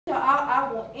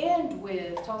I will end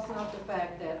with tossing out the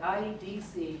fact that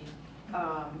IEDC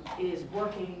is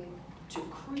working to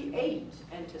create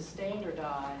and to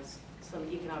standardize some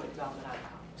economic development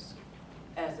outcomes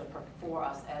for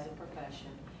us as a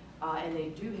profession. And they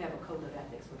do have a code of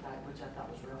ethics, which I thought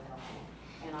was real helpful.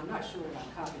 And I'm not sure that I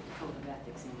copied the code of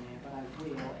ethics in there, but I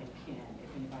will and can if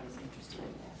anybody's interested in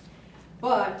that.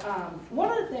 But one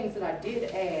of the things that I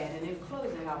did add, and in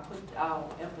closing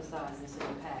I'll emphasize this in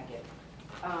the packet.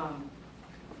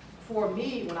 For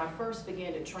me, when I first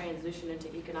began to transition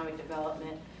into economic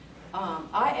development,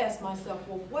 I asked myself,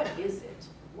 well, what is it?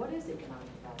 What is economic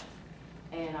development?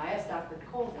 And I asked Dr.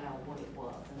 Colville what it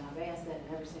was, and I've asked that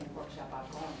in every single workshop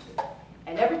I've gone to.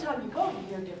 And every time you go, you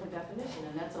hear a different definition,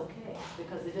 and that's okay,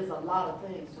 because it is a lot of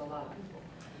things to a lot of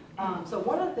people. So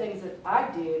one of the things that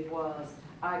I did was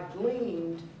I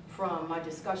gleaned from my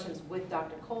discussions with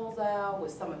Dr. Colville,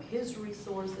 with some of his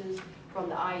resources, from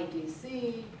the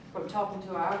IEDC, from talking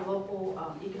to our local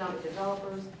economic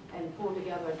developers, and pulled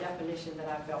together a definition that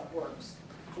I felt works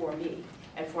for me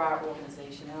and for our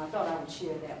organization, and I thought I would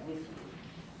share that with you.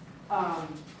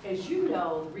 As you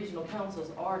know, regional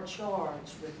councils are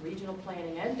charged with regional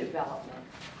planning and development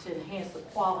to enhance the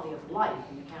quality of life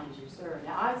in the counties you serve.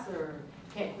 Now, I serve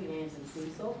Kent, Queen Anne's, and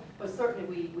Cecil, but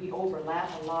certainly we overlap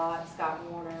a lot. Scott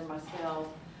Warner, myself,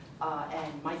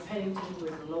 and Mike Pennington, who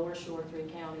is the lower shore 3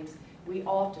 counties. We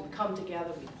often come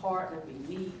together, we partner, we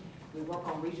meet, we work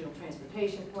on regional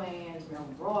transportation plans, we're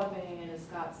on broadband, as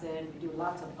Scott said, we do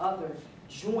lots of other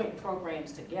joint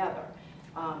programs together.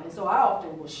 And so I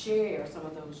often will share some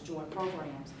of those joint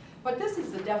programs. But this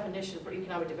is the definition for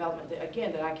economic development that,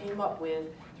 again, that I came up with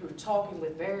through talking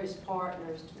with various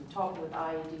partners, through talking with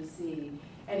IEDC,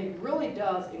 and it really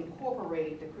does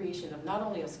incorporate the creation of not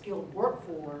only a skilled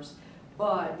workforce,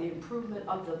 but the improvement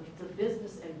of the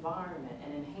business environment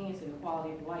and enhancing the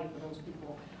quality of life for those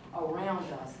people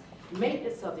around us.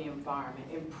 Maintenance of the environment,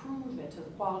 improvement to the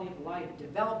quality of life,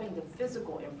 developing the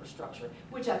physical infrastructure,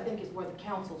 which I think is where the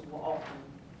councils will often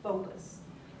focus.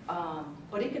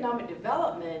 But economic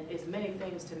development is many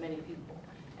things to many people.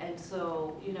 And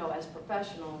so, you know, as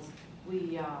professionals,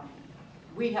 we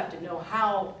have to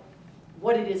know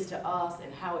what it is to us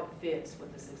and how it fits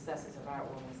with the successes of our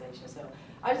organization. So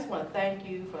I just want to thank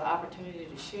you for the opportunity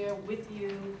to share with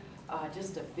you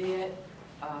just a bit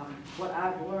what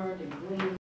I've learned and gleaned